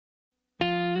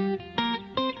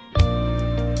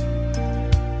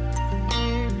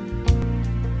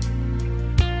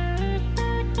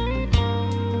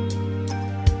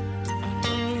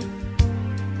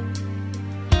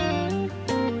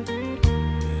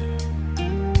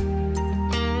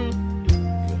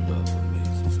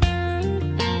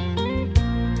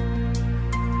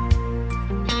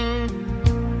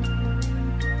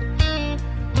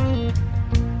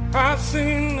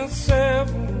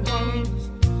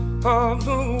of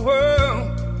the world.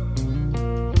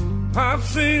 I've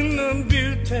seen the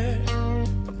beauty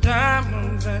of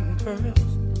diamonds and pearls,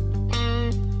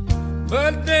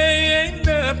 but they ain't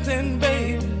nothing,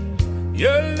 baby.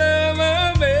 Your love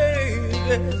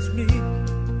amazes me.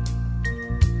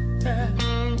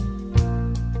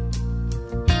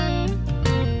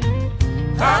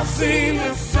 I've seen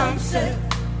the sunset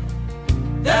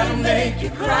that'll make you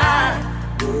cry.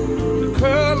 The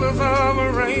colors of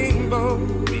a rainbow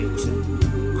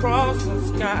reaching across the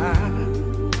sky.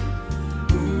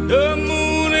 The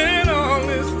moon in all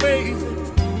its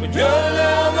phases, but your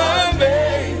love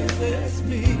amazes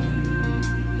me.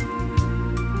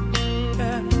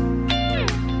 Yeah.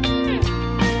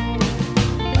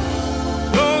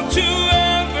 Don't you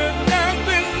ever doubt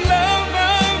this love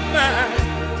of mine.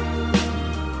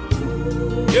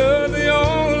 You're the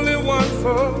only one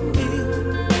for me.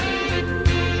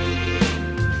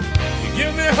 You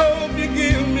give me hope, you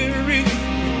give me reason,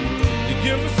 you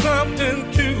give me something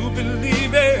to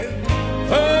believe in.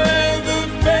 Forever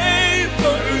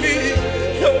faithfully,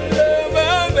 your love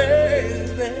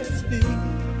amazes me.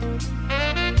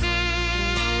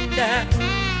 Yeah.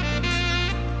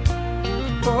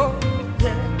 Oh,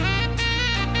 yeah.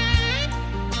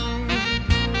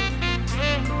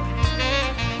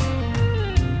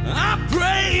 I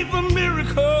prayed for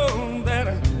miracles that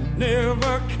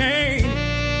never came.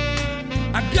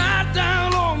 I got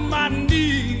down on my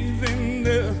knees in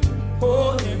the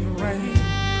pouring rain,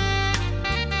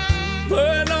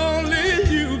 but only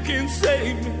you can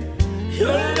save me.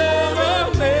 Your love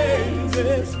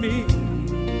amazes me.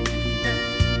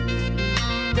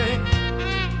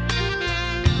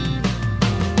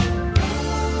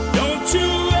 Don't you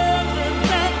ever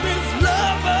doubt this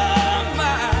love of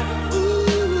mine.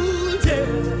 Ooh, yeah,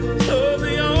 you're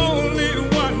the only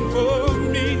one for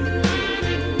me.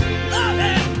 Love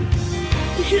it.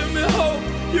 You give me hope,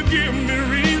 you give me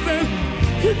reason,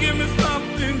 you give me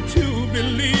something to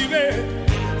believe in.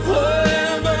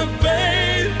 Forever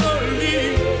faithfully,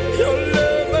 your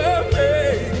love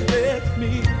amazes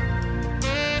me.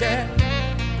 Yeah.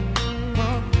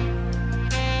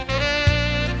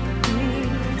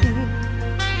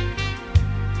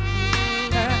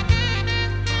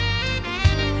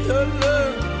 Your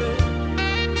love,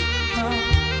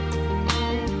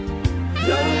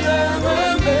 your love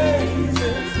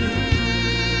amazes me.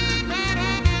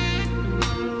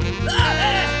 Love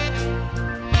it.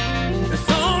 It's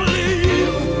only you.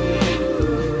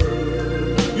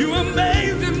 You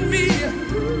amazing me.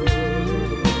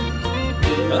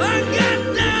 I got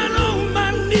down on my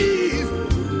knees.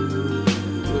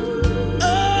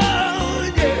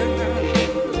 Oh yeah,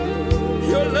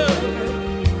 your love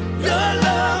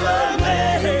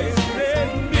amazes me,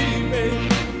 baby.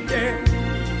 Yeah.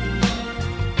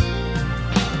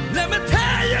 Let me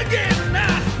tell you again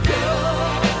now.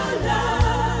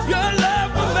 Your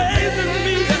love amazes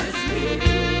me.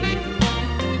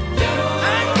 I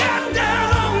got down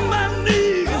on my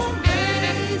knees.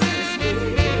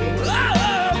 Oh,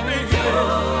 baby.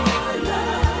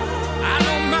 I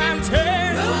don't mind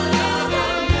telling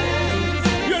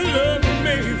your love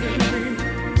amazes me.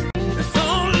 It's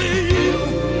only you.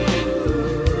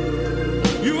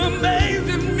 You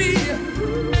amazing me.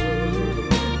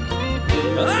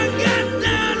 I got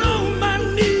down on my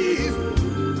knees.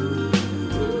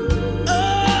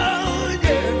 Oh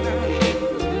yeah,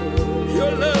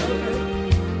 your love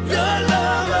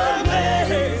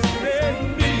amazes me,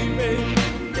 baby.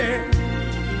 Yeah.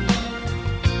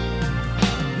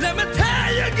 Let me tell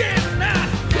you again now.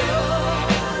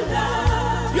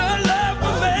 Your love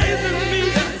amazes me.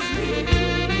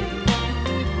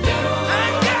 I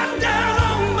got down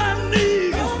on my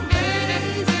knees.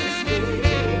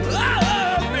 Oh,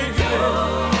 baby.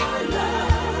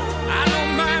 I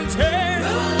don't mind telling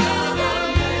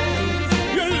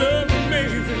your love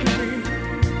amazes me.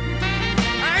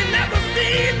 I ain't never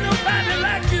seen nobody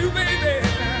like you, baby.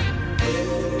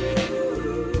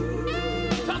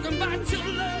 Talking about your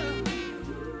love.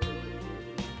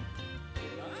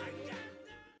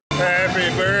 Happy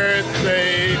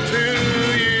birthday to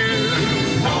you.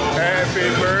 Happy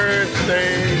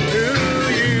birthday to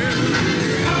you.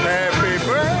 Happy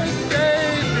birthday,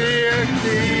 dear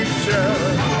Keisha.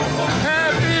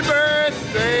 Happy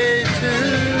birthday to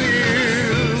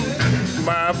you,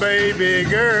 my baby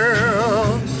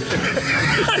girl.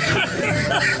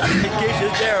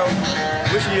 LaKesha's down.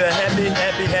 Wishing you a happy,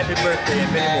 happy, happy birthday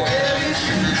and many more. Happy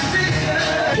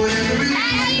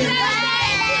birthday!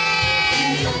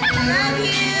 Love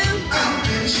you.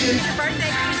 Happy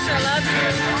birthday, Keisha. Love you.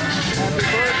 Happy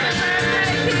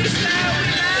birthday, Keisha. We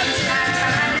love you.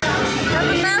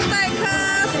 Happy birthday,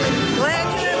 cuz. Glad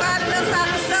you invited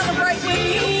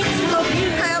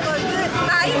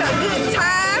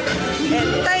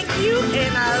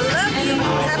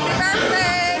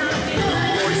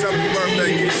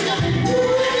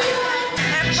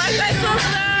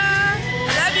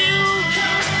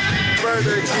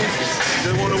birthday, Keisha.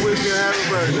 Just want to wish you a happy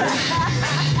birthday.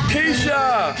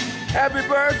 Keisha, happy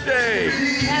birthday.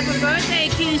 Happy birthday,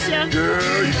 Keisha.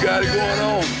 Girl, you got it going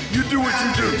on. You do what you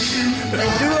do.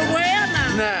 Do it well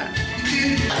now. Nah.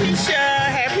 Keisha,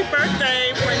 happy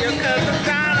birthday from your cousin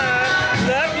Donna.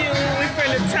 Love you. We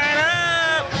finna turn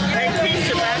up. Hey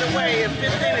Keisha, by the way, if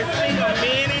this any single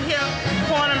men in here,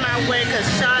 corner my way, cause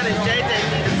Sean and JJ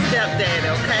need a stepdaddy,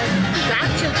 okay?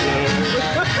 Gotcha.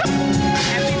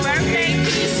 Happy birthday,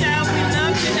 Keisha. We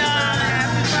love you, dog.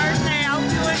 Happy birthday. I hope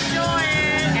you enjoy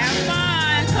it. Have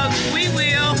fun, cause we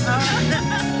will.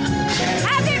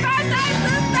 Happy birthday,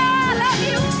 sister. I love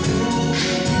you.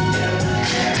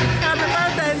 Happy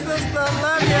birthday, sister.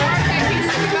 Love you.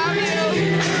 Love you.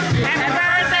 Happy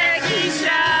birthday,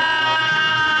 Keisha.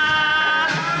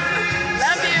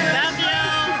 Love you. Love you.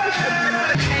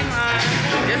 Hey, Mom.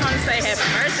 Just want to say happy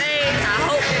birthday. I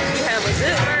hope that you have a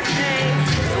good birthday.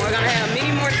 And we're going to have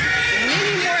many more to come.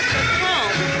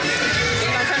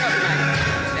 You're going to turn up tonight.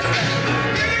 That's what I mean.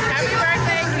 Happy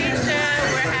birthday, Keisha.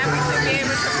 We're happy to be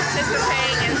able to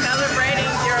participate in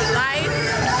celebrating your life.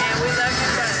 And we love you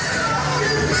much.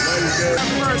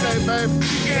 Happy birthday, baby.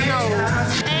 You know.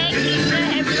 Hey, Keisha,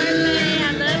 happy birthday.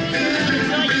 I love you.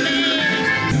 Enjoy your day.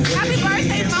 Happy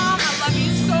birthday, Mom. I love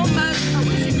you so much. I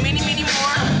wish you many, many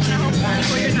more. And I hope you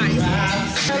enjoy your night.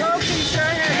 Hello, Keisha.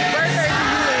 Happy birthday to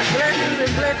you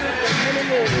and blessings and many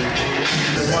more.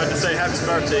 Just wanted to say happy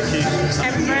birthday, Keisha.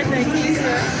 Happy birthday,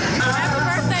 Keisha. Happy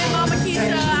birthday, Mama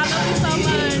Keisha. I love you so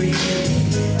much.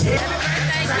 Happy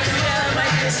birthday, Keisha.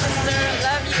 Like your sister.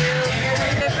 Love you.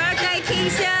 Happy birthday,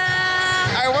 Keisha.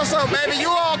 Hey, what's up, baby?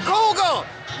 You a cougar.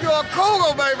 You a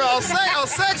cougar, baby. A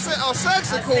sexy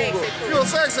cougar. You a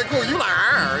sexy cougar. You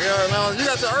like, you know, you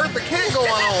got the Eartha Kitt going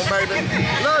on, baby.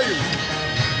 Love you.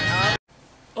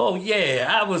 Oh yeah,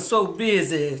 I was so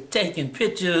busy taking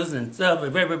pictures and stuff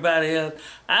of everybody else,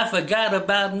 I forgot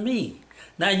about me.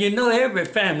 Now you know every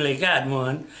family got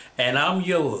one, and I'm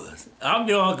yours. I'm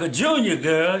your Uncle Junior,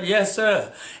 girl, yes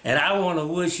sir. And I want to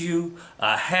wish you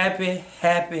a happy,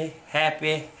 happy,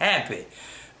 happy, happy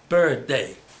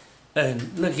birthday.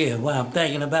 And look here, while I'm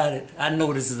thinking about it, I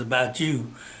know this is about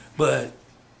you, but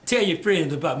tell your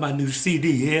friends about my new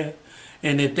CD here.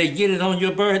 And if they get it on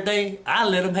your birthday, I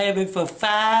let them have it for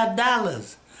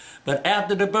 $5. But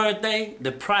after the birthday,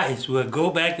 the price will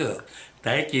go back up.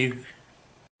 Thank you.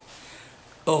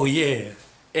 Oh yeah,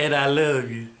 and I love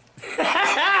you.